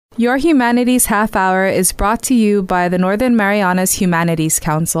Your Humanities Half-hour is brought to you by the Northern Marianas Humanities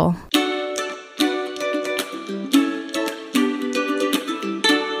Council.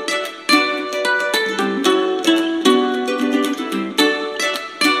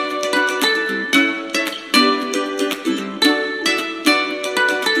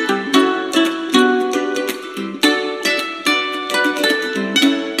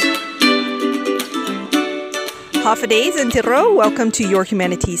 Hafadays and Tiro, welcome to Your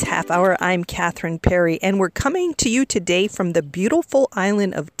Humanities Half-hour. I'm Catherine Perry, and we're coming to you today from the beautiful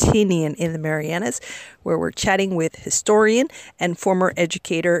island of Tinian in the Marianas, where we're chatting with historian and former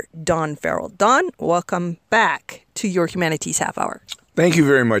educator Don Farrell. Don, welcome back to Your Humanities Half-hour. Thank you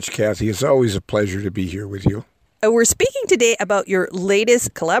very much, Kathy. It's always a pleasure to be here with you. We're speaking today about your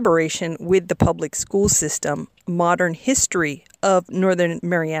latest collaboration with the public school system, Modern History of Northern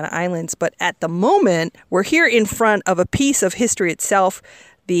Mariana Islands. But at the moment, we're here in front of a piece of history itself,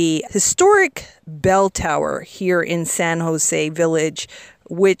 the historic bell tower here in San Jose Village,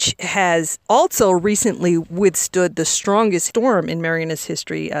 which has also recently withstood the strongest storm in Marianas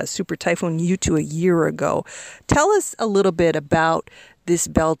history, Super Typhoon Yutu, a year ago. Tell us a little bit about this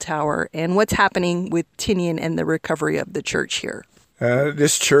bell tower and what's happening with Tinian and the recovery of the church here.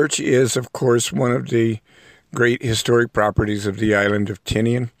 This church is, of course, one of the great historic properties of the island of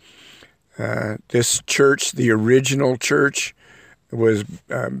Tinian. This church, the original church, was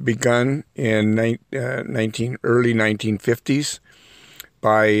begun in early 1950s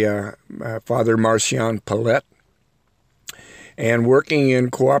by Father Marcion Paulette, and working in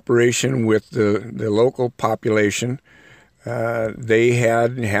cooperation with the local population. They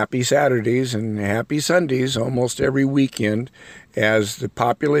had happy Saturdays and happy Sundays almost every weekend as the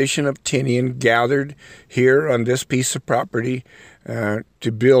population of Tinian gathered here on this piece of property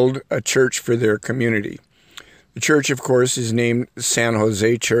to build a church for their community. The church, of course, is named San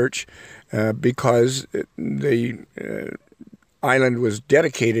Jose Church because the island was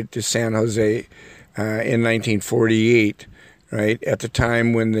dedicated to San Jose in 1948, right, at the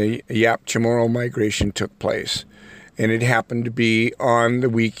time when the Yap Chamorro migration took place. And it happened to be on the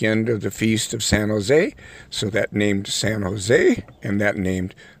weekend of the Feast of San Jose, so that named San Jose, and that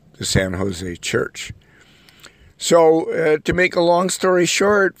named the San Jose Church. So, to make a long story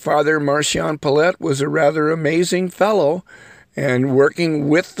short, Father Marcion Paulette was a rather amazing fellow, and working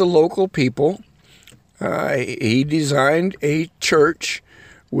with the local people, he designed a church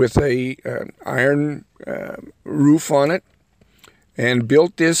with a iron roof on it, and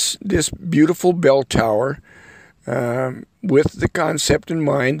built this beautiful bell tower, with the concept in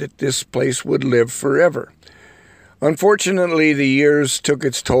mind that this place would live forever. Unfortunately, the years took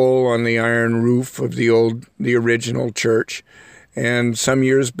its toll on the iron roof of the original church, and some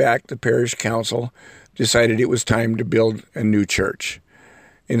years back the parish council decided it was time to build a new church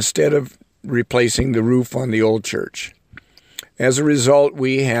instead of replacing the roof on the old church. As a result,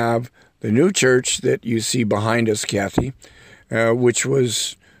 we have the new church that you see behind us, Kathy, which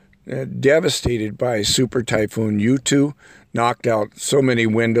was devastated by Super Typhoon Yutu, knocked out so many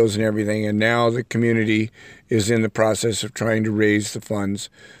windows and everything, and now the community is in the process of trying to raise the funds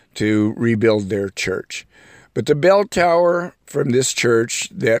to rebuild their church. But the bell tower from this church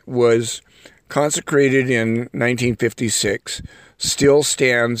that was consecrated in 1956 still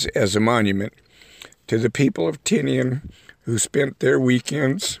stands as a monument to the people of Tinian who spent their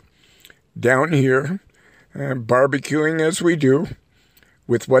weekends down here barbecuing as we do,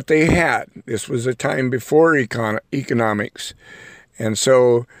 with what they had. This was a time before economics. And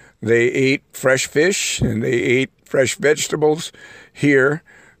so they ate fresh fish and they ate fresh vegetables here,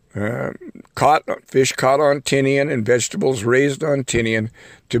 fish caught on Tinian and vegetables raised on Tinian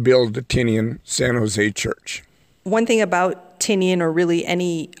to build the Tinian San Jose Church. One thing about Tinian, or really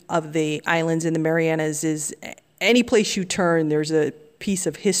any of the islands in the Marianas, is any place you turn, there's a piece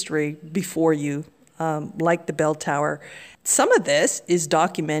of history before you, like the bell tower. Some of this is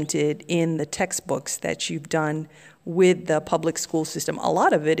documented in the textbooks that you've done with the public school system. A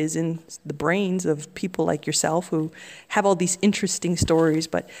lot of it is in the brains of people like yourself who have all these interesting stories.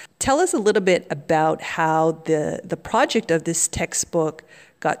 But tell us a little bit about how the project of this textbook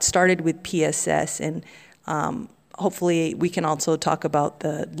got started with PSS, and hopefully we can also talk about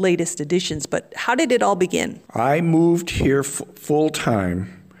the latest editions. But how did it all begin? I moved here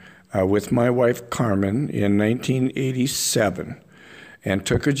full-time with my wife Carmen in 1987 and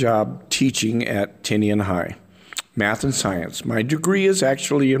took a job teaching at Tinian High, math and science. My degree is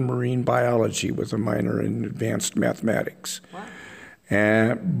actually in marine biology with a minor in advanced mathematics.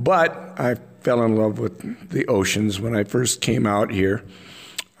 Wow. But I fell in love with the oceans when I first came out here.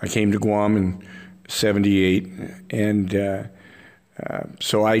 I came to Guam in 78, and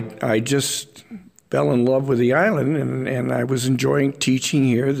So I just fell in love with the island, and I was enjoying teaching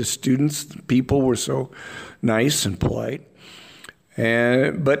here. The students, the people were so nice and polite.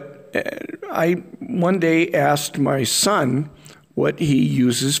 But I one day asked my son what he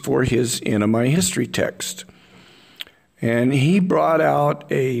uses for his NMI history text. And he brought out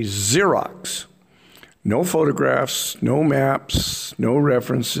a Xerox. No photographs, no maps, no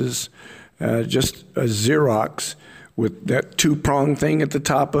references, just a Xerox with that two-prong thing at the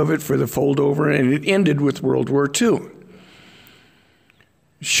top of it for the fold-over, and it ended with World War II.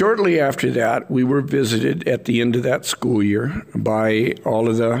 Shortly after that, we were visited at the end of that school year by all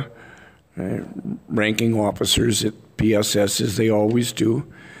of the ranking officers at PSS, as they always do.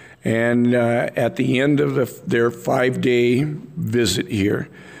 And at the end of their 5-day visit here,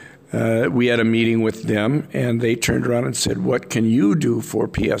 we had a meeting with them, and they turned around and said, "What can you do for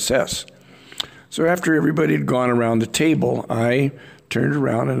PSS?" So after everybody had gone around the table, I turned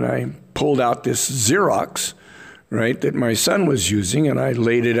around and I pulled out this Xerox, right, that my son was using, and I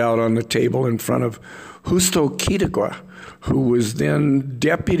laid it out on the table in front of Justo Quitigua, who was then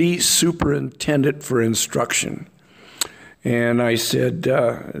Deputy Superintendent for Instruction. And I said,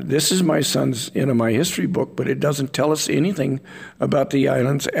 this is my son's NMI history book, but it doesn't tell us anything about the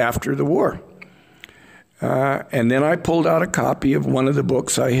islands after the war. And then I pulled out a copy of one of the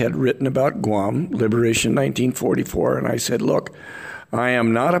books I had written about Guam, Liberation 1944, and I said, look, I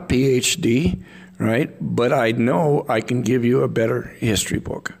am not a PhD, right, but I know I can give you a better history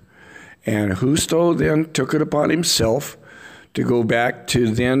book. And Justo then took it upon himself to go back to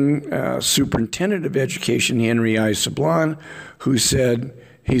then Superintendent of Education, Henry I. Sablon, who said,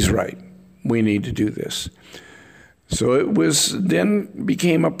 he's right, we need to do this. So it was then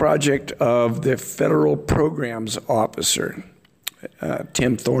became a project of the Federal Programs Officer,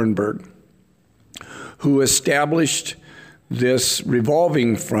 Tim Thornburg, who established this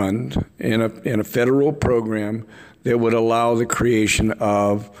revolving fund in a federal program that would allow the creation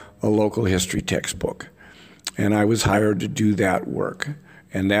of a local history textbook. And I was hired to do that work.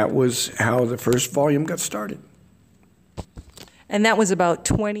 And that was how the first volume got started. And that was about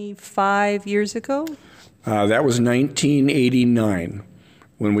 25 years ago? That was 1989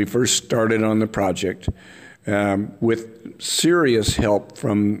 when we first started on the project, with serious help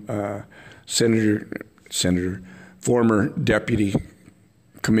from former Deputy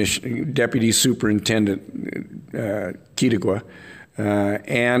Superintendent Quitigua,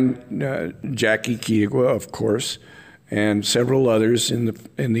 and Jackie Quitigua, of course, and several others in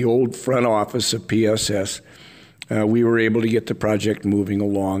the old front office of PSS. We were able to get the project moving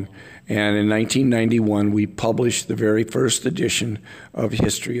along. And in 1991, we published the very first edition of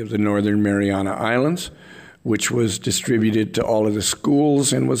History of the Northern Mariana Islands, which was distributed to all of the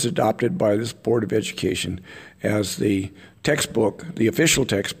schools and was adopted by the Board of Education as the textbook, the official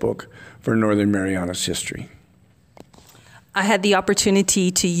textbook for Northern Marianas history. I had the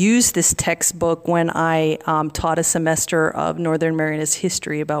opportunity to use this textbook when I taught a semester of Northern Marianas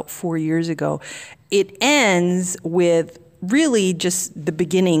history about 4 years ago. It ends with really just the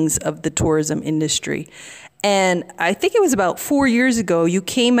beginnings of the tourism industry. And I think it was about 4 years ago, you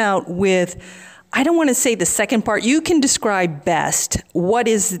came out with, I don't want to say the second part, you can describe best what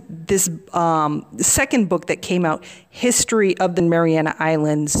is this second book that came out, History of the Mariana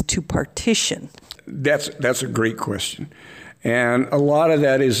Islands to Partition. That's a great question. And a lot of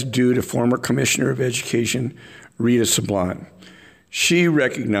that is due to former Commissioner of Education, Rita Sablon. She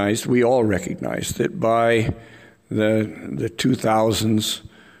recognized, we all recognized, that by the 2000s,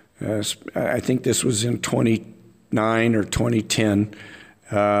 I think this was in 2009 or 2010,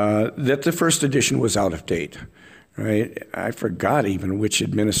 that the first edition was out of date, right? I forgot even which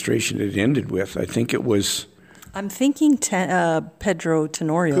administration it ended with. I think it was... I'm thinking Pedro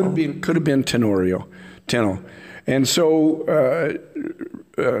Tenorio. Could have been Tenorio. And so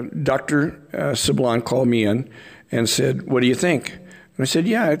Dr. Sablon called me in and said, what do you think? And I said,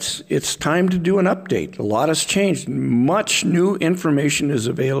 yeah, it's time to do an update. A lot has changed. Much new information is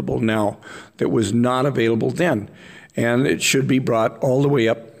available now that was not available then. And it should be brought all the way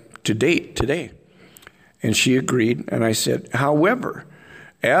up to date today. And she agreed. And I said, however,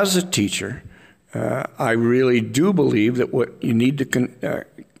 as a teacher, I really do believe that what you need to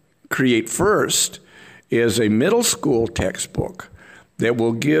create first is a middle school textbook that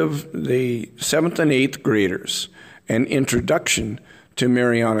will give the 7th and 8th graders an introduction to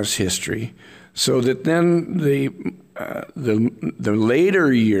Marianas history, so that then the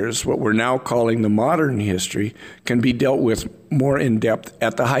later years, what we're now calling the modern history, can be dealt with more in depth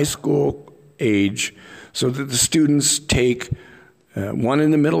at the high school age, so that the students take one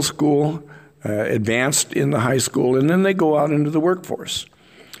in the middle school, advanced in the high school, and then they go out into the workforce.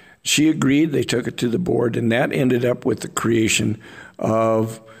 She agreed, they took it to the board, and that ended up with the creation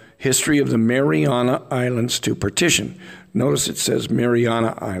of History of the Mariana Islands to Partition. Notice it says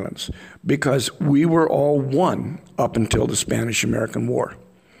Mariana Islands, because we were all one up until the Spanish-American War.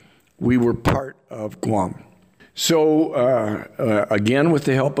 We were part of Guam. So again, with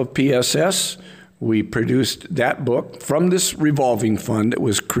the help of PSS, we produced that book from this revolving fund that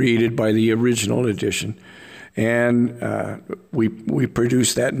was created by the original edition, and we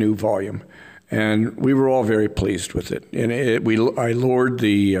produced that new volume. And we were all very pleased with it. And I lowered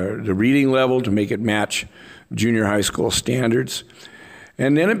the reading level to make it match junior high school standards.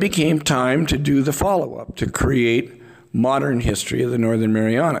 And then it became time to do the follow-up, to create modern history of the Northern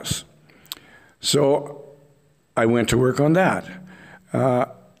Marianas. So I went to work on that.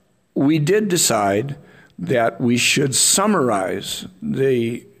 We did decide that we should summarize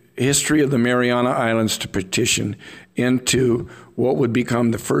the history of the Mariana Islands to Partition into what would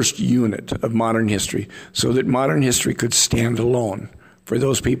become the first unit of modern history, so that modern history could stand alone for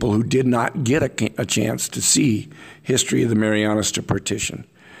those people who did not get a chance to see History of the Marianas to Partition.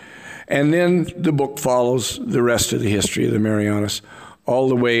 And then the book follows the rest of the history of the Marianas, all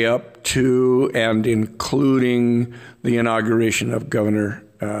the way up to and including the inauguration of Governor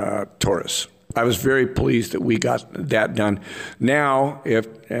Torres. I was very pleased that we got that done. Now, if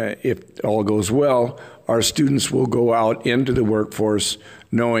all goes well, our students will go out into the workforce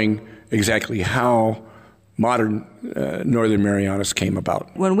knowing exactly how modern Northern Marianas came about.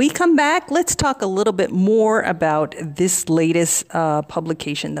 When we come back, let's talk a little bit more about this latest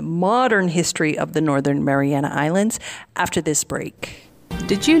publication, The Modern History of the Northern Mariana Islands, after this break.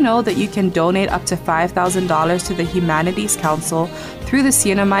 Did you know that you can donate up to $5,000 to the Humanities Council through the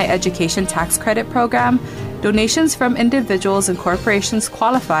CNMI Education Tax Credit Program? Donations from individuals and corporations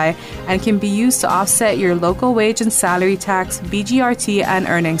qualify and can be used to offset your local wage and salary tax, BGRT, and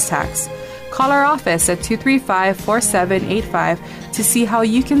earnings tax. Call our office at 235-4785 to see how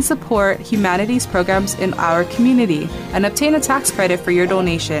you can support humanities programs in our community and obtain a tax credit for your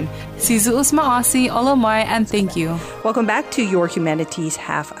donation. Sizuus Maasi, Olomai, and thank you. Welcome back to your Humanities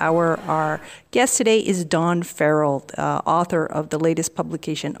Half Hour. Our guest today is Don Farrell, author of the latest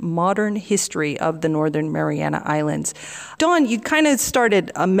publication, Modern History of the Northern Mariana Islands. Don, you kind of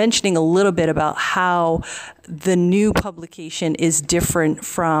started mentioning a little bit about how the new publication is different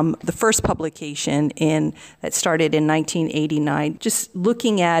from the first publication that started in 1989. Just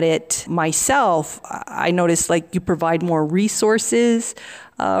looking at it myself, I noticed like you provide more resources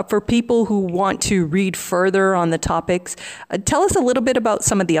for people who want to read further on the topics. Tell us a little bit about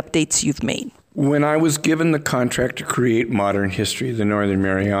some of the updates you've made. When I was given the contract to create Modern History of the Northern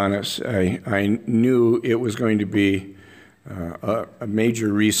Marianas, I knew it was going to be a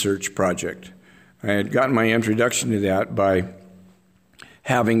major research project. I had gotten my introduction to that by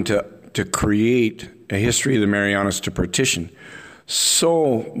having to create a history of the Marianas to Partition.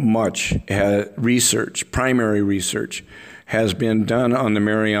 So much research, primary research, has been done on the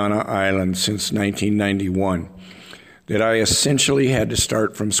Mariana Islands since 1991 that I essentially had to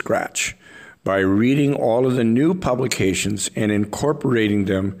start from scratch by reading all of the new publications and incorporating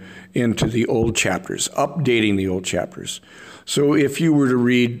them into the old chapters, updating the old chapters. So if you were to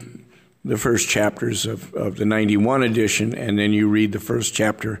read the first chapters of the 91 edition, and then you read the first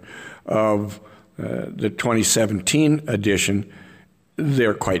chapter of the 2017 edition,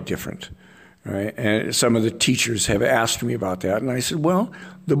 they're quite different. Right? And some of the teachers have asked me about that, and I said, well,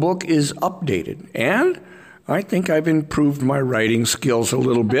 the book is updated, and I think I've improved my writing skills a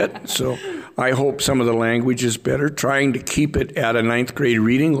little bit, so I hope some of the language is better. Trying to keep it at a 9th grade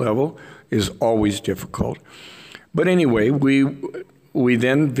reading level is always difficult. But anyway, we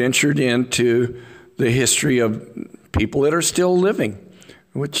then ventured into the history of people that are still living,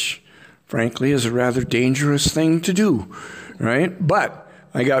 which frankly is a rather dangerous thing to do, right? But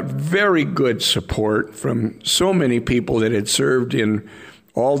I got very good support from so many people that had served in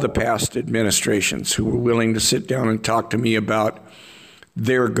all the past administrations who were willing to sit down and talk to me about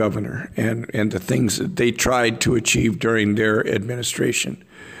their governor and the things that they tried to achieve during their administration.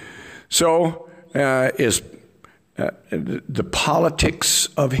 So the politics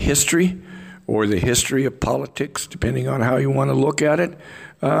of history, or the history of politics, depending on how you want to look at it,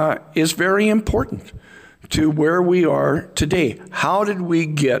 is very important to where we are today. How did we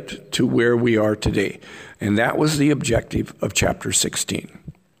get to where we are today? And that was the objective of Chapter 16,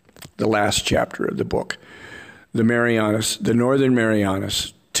 the last chapter of the book. The Marianas, the Northern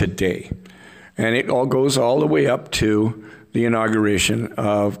Marianas today. And it all goes all the way up to the inauguration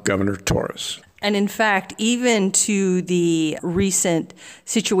of Governor Torres. And in fact, even to the recent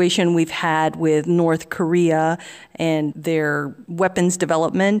situation we've had with North Korea and their weapons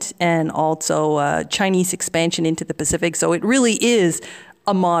development and also Chinese expansion into the Pacific. So it really is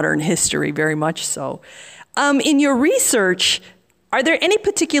a modern history, very much so. In your research, are there any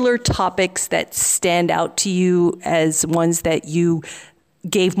particular topics that stand out to you as ones that you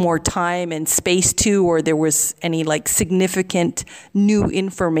gave more time and space to, or there was any significant new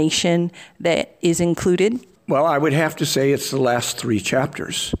information that is included? Well, I would have to say it's the last 3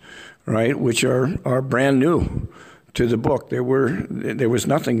 chapters, right, which are brand new to the book. There was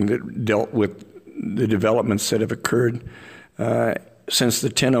nothing that dealt with the developments that have occurred since the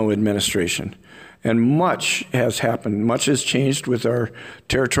Tino administration. And much has happened. Much has changed with our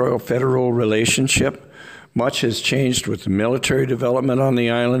territorial-federal relationship. Much has changed with the military development on the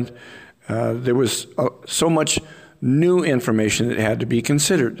island. There was so much new information that had to be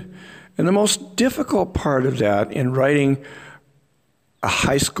considered. And the most difficult part of that in writing a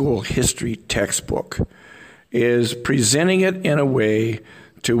high school history textbook is presenting it in a way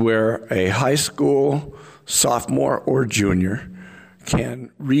to where a high school sophomore or junior can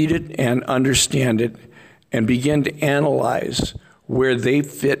read it and understand it and begin to analyze where they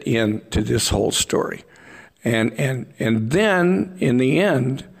fit into this whole story. And then, in the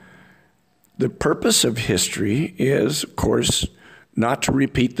end, the purpose of history is, of course, not to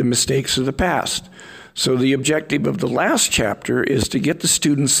repeat the mistakes of the past. So the objective of the last chapter is to get the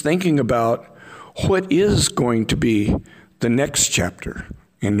students thinking about what is going to be the next chapter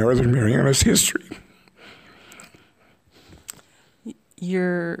in Northern Mariana's history.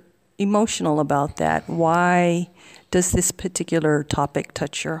 You're emotional about that. Why does this particular topic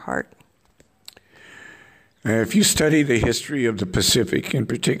touch your heart? If you study the history of the Pacific, and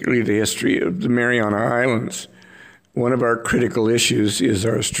particularly the history of the Mariana Islands, one of our critical issues is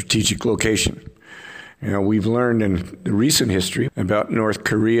our strategic location. We've learned in the recent history about North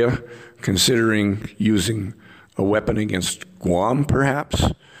Korea considering using a weapon against Guam, perhaps.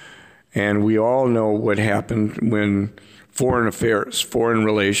 And we all know what happened when foreign affairs, foreign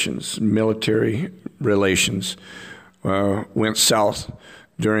relations, military relations went south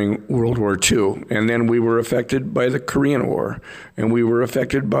during World War II. And then we were affected by the Korean War, and we were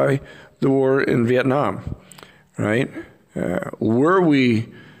affected by the war in Vietnam, right?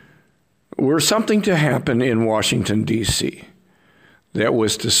 Were something to happen in Washington, D.C. that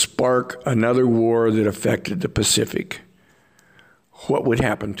was to spark another war that affected the Pacific, what would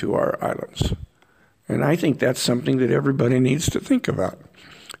happen to our islands? And I think that's something that everybody needs to think about.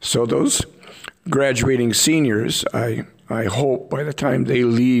 So those graduating seniors, I hope by the time they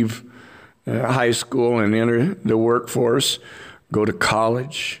leave high school and enter the workforce, go to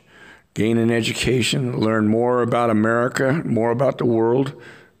college, gain an education, learn more about America, more about the world,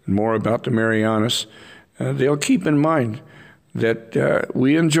 more about the Marianas, they'll keep in mind that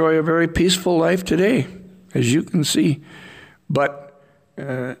we enjoy a very peaceful life today, as you can see. But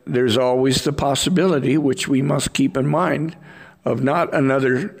there's always the possibility, which we must keep in mind, of not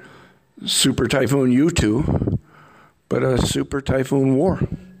another Super Typhoon U2, but a Super Typhoon War,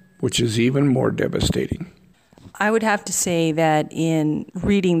 which is even more devastating. I would have to say that in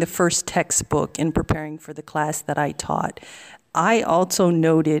reading the first textbook and preparing for the class that I taught, I also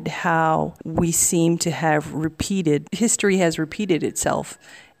noted how we seem to have history has repeated itself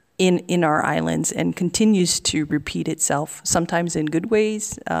in our islands and continues to repeat itself, sometimes in good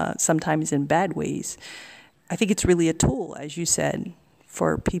ways, sometimes in bad ways. I think it's really a tool, as you said,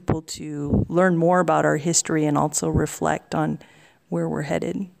 for people to learn more about our history and also reflect on where we're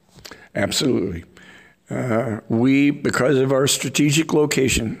headed. Absolutely. We, because of our strategic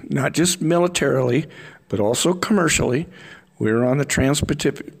location, not just militarily, but also commercially, we're on the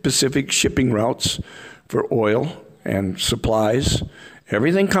Trans-Pacific shipping routes for oil and supplies.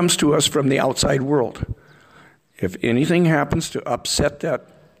 Everything comes to us from the outside world. If anything happens to upset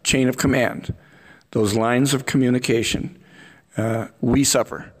that chain of command, those lines of communication, we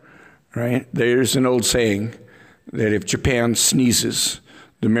suffer, right? There's an old saying that if Japan sneezes,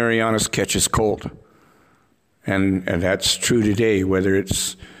 the Marianas catches cold. And that's true today, whether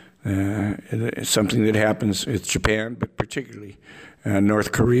it's something that happens with Japan, but particularly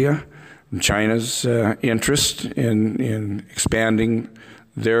North Korea, and China's interest in expanding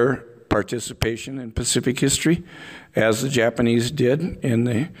their participation in Pacific history, as the Japanese did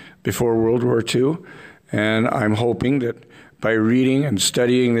before World War II. And I'm hoping that by reading and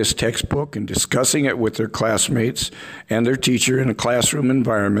studying this textbook and discussing it with their classmates and their teacher in a classroom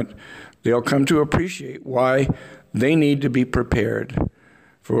environment, they'll come to appreciate why they need to be prepared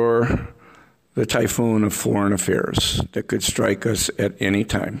for the typhoon of foreign affairs that could strike us at any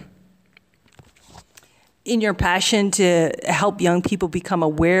time. in your passion to help young people become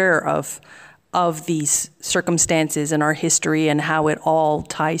aware of these circumstances and our history and how it all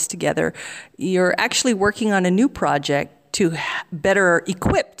ties together, you're actually working on a new project to better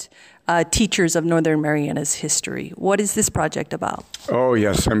equip teachers of Northern Marianas history. What is this project about? Oh,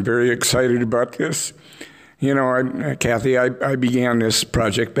 yes, I'm very excited about this. You know, Kathy, I began this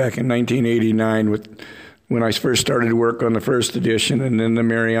project back in 1989 when I first started to work on the first edition, and then the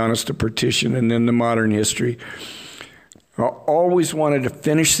Marianas to Partition, and then the modern history. I always wanted to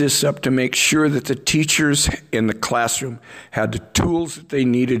finish this up to make sure that the teachers in the classroom had the tools that they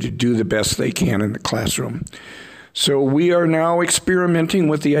needed to do the best they can in the classroom. So we are now experimenting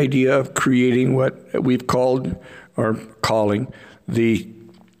with the idea of creating what we've called, or calling, the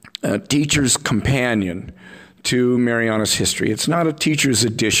Teacher's Companion to Marianas history. It's not a teacher's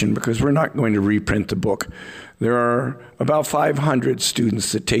edition because we're not going to reprint the book. There are about 500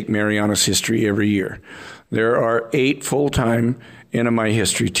 students that take Marianas history every year. There are 8 full-time NMI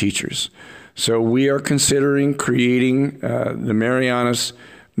history teachers. So we are considering creating the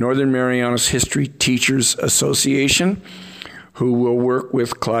Northern Marianas History Teachers Association, who will work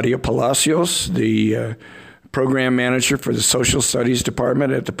with Claudia Palacios, the program manager for the Social Studies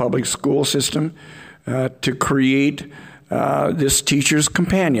Department at the Public School System, to create this teacher's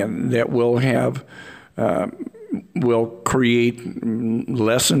companion that will create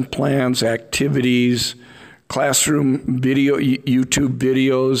lesson plans, activities, classroom video, YouTube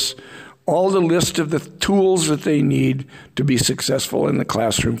videos, all the list of the tools that they need to be successful in the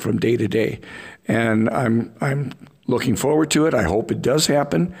classroom from day to day. And I'm looking forward to it. I hope it does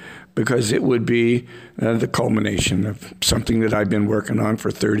happen, because it would be the culmination of something that I've been working on for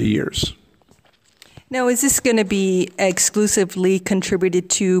 30 years. Now, is this going to be exclusively contributed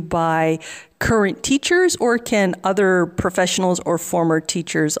to by current teachers, or can other professionals or former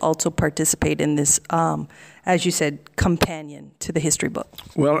teachers also participate in this, as you said, companion to the history book?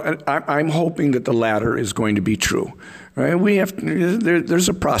 Well, I'm hoping that the latter is going to be true. Right? There's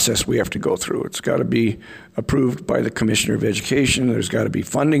a process we have to go through. It's got to be approved by the Commissioner of Education. There's got to be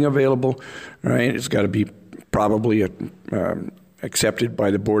funding available. Right? It's got to be probably accepted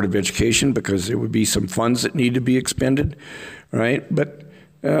by the Board of Education, because there would be some funds that need to be expended, right? But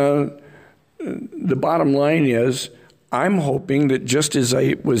the bottom line is, I'm hoping that just as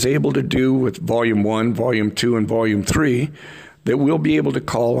I was able to do with Volume 1, Volume 2, and Volume 3, that we'll be able to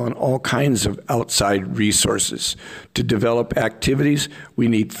call on all kinds of outside resources to develop activities. We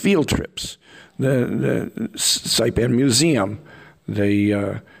need field trips, the Saipan Museum,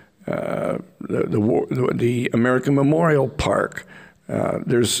 the American Memorial Park.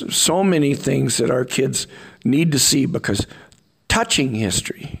 There's so many things that our kids need to see, because touching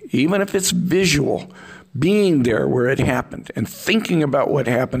history, even if it's visual, being there where it happened and thinking about what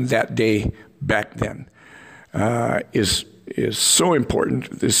happened that day back then is so important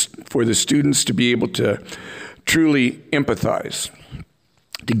for the students to be able to truly empathize,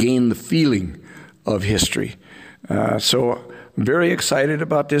 to gain the feeling of history. So I'm very excited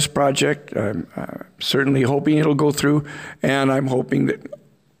about this project. I'm certainly hoping it'll go through, and I'm hoping that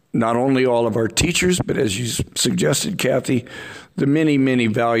not only all of our teachers, but as you suggested, Kathy, the many, many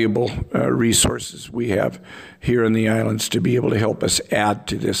valuable resources we have here in the islands to be able to help us add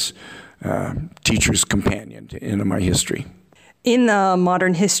to this teacher's companion to NMI history. In the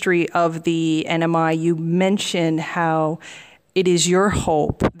modern history of the NMI, you mentioned how it is your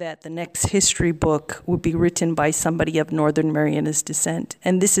hope that the next history book would be written by somebody of Northern Marianas descent.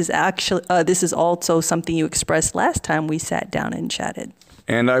 And this is also something you expressed last time we sat down and chatted.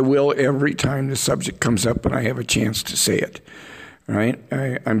 And I will every time the subject comes up and I have a chance to say it. Right?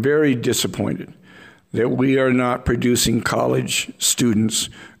 I'm very disappointed that we are not producing college students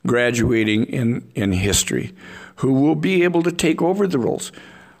graduating in history who will be able to take over the roles.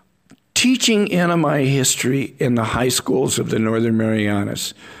 Teaching NMI history in the high schools of the Northern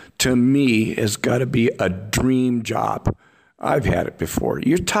Marianas, to me, has got to be a dream job. I've had it before.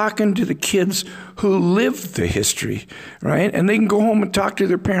 You're talking to the kids who live the history, right? And they can go home and talk to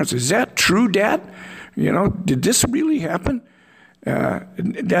their parents. Is that true, Dad? You know, did this really happen?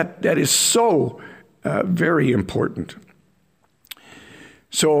 That is so very important.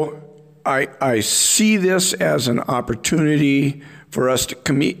 So I see this as an opportunity for us to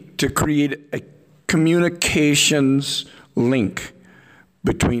create a communications link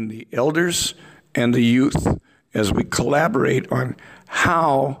between the elders and the youth as we collaborate on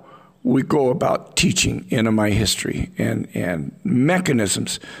how we go about teaching NMI history and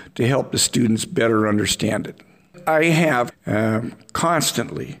mechanisms to help the students better understand it. I have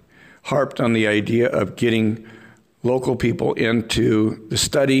constantly harped on the idea of getting local people into the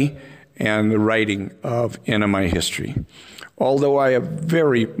study and the writing of NMI history. Although I have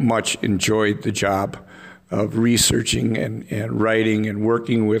very much enjoyed the job of researching and writing and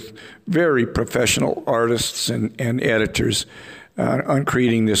working with very professional artists and editors on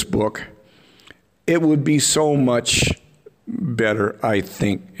creating this book, it would be so much better, I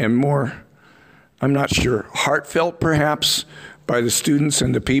think, and more, I'm not sure, heartfelt perhaps by the students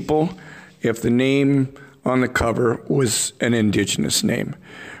and the people if the name on the cover was an indigenous name.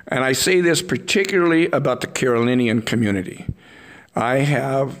 And I say this particularly about the Carolinian community. I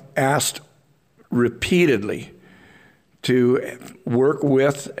have asked repeatedly to work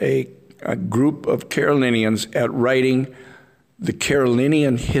with a group of Carolinians at writing the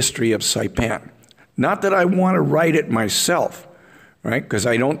Carolinian history of Saipan. Not that I want to write it myself, right? Because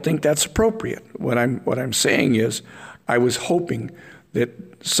I don't think that's appropriate. What I'm saying is, I was hoping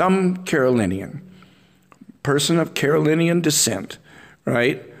that some Carolinian, person of Carolinian descent,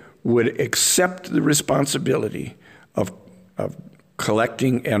 right, would accept the responsibility of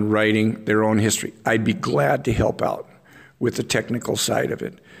collecting and writing their own history. I'd be glad to help out with the technical side of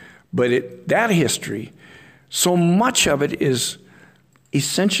it. But that history, so much of it is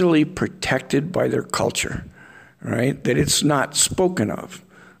essentially protected by their culture, right? That it's not spoken of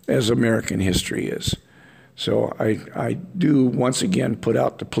as American history is. So I do once again put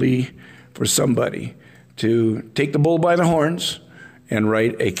out the plea for somebody to take the bull by the horns and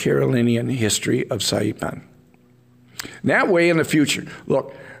write a Carolinian history of Saipan. That way in the future,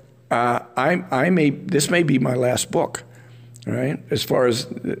 look, this may be my last book, right? As far as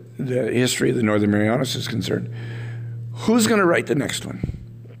the history of the Northern Marianas is concerned. Who's going to write the next one?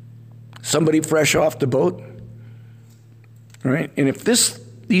 Somebody fresh off the boat, right? And if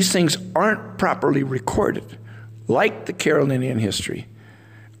these things aren't properly recorded, like the Carolinian history,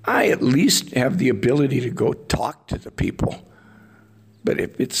 I at least have the ability to go talk to the people. But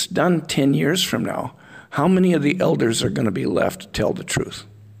if it's done 10 years from now, how many of the elders are going to be left to tell the truth?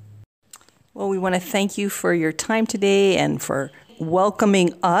 Well, we want to thank you for your time today and for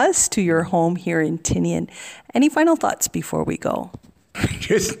welcoming us to your home here in Tinian. Any final thoughts before we go?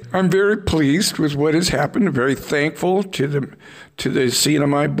 Yes, I'm very pleased with what has happened. I'm very thankful to the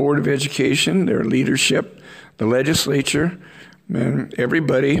CNMI Board of Education, their leadership, the legislature, and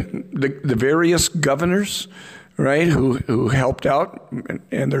everybody, the various governors, right, who helped out,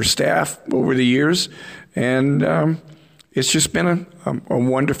 and their staff over the years. And it's just been a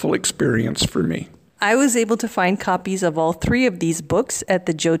wonderful experience for me. I was able to find copies of all 3 of these books at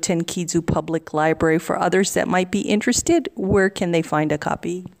the Joten Kizu Public Library. For others that might be interested, where can they find a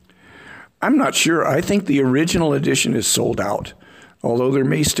copy? I'm not sure. I think the original edition is sold out, although there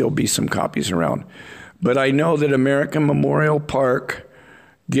may still be some copies around. But I know that American Memorial Park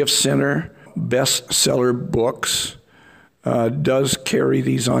Gift Center, bestseller books, does carry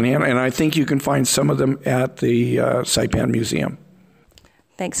these on hand, and I think you can find some of them at the Saipan Museum.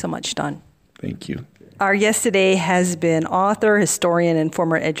 Thanks so much, Don. Thank you. Our guest today has been author, historian, and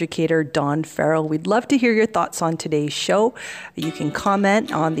former educator Don Farrell. We'd love to hear your thoughts on today's show. You can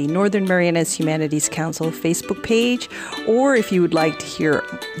comment on the Northern Marianas Humanities Council Facebook page, or if you would like to hear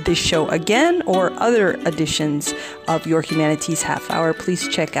this show again or other editions of Your Humanities Half-hour, please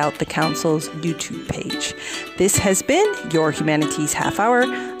check out the Council's YouTube page. This has been Your Humanities Half-hour.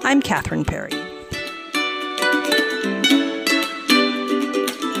 I'm Catherine Perry.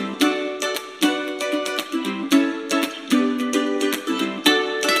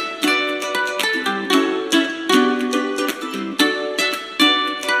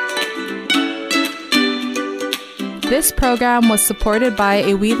 This program was supported by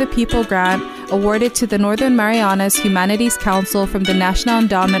a We the People grant awarded to the Northern Marianas Humanities Council from the National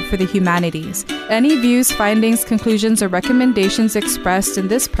Endowment for the Humanities. Any views, findings, conclusions, or recommendations expressed in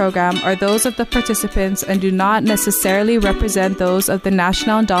this program are those of the participants and do not necessarily represent those of the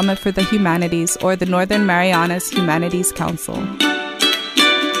National Endowment for the Humanities or the Northern Marianas Humanities Council.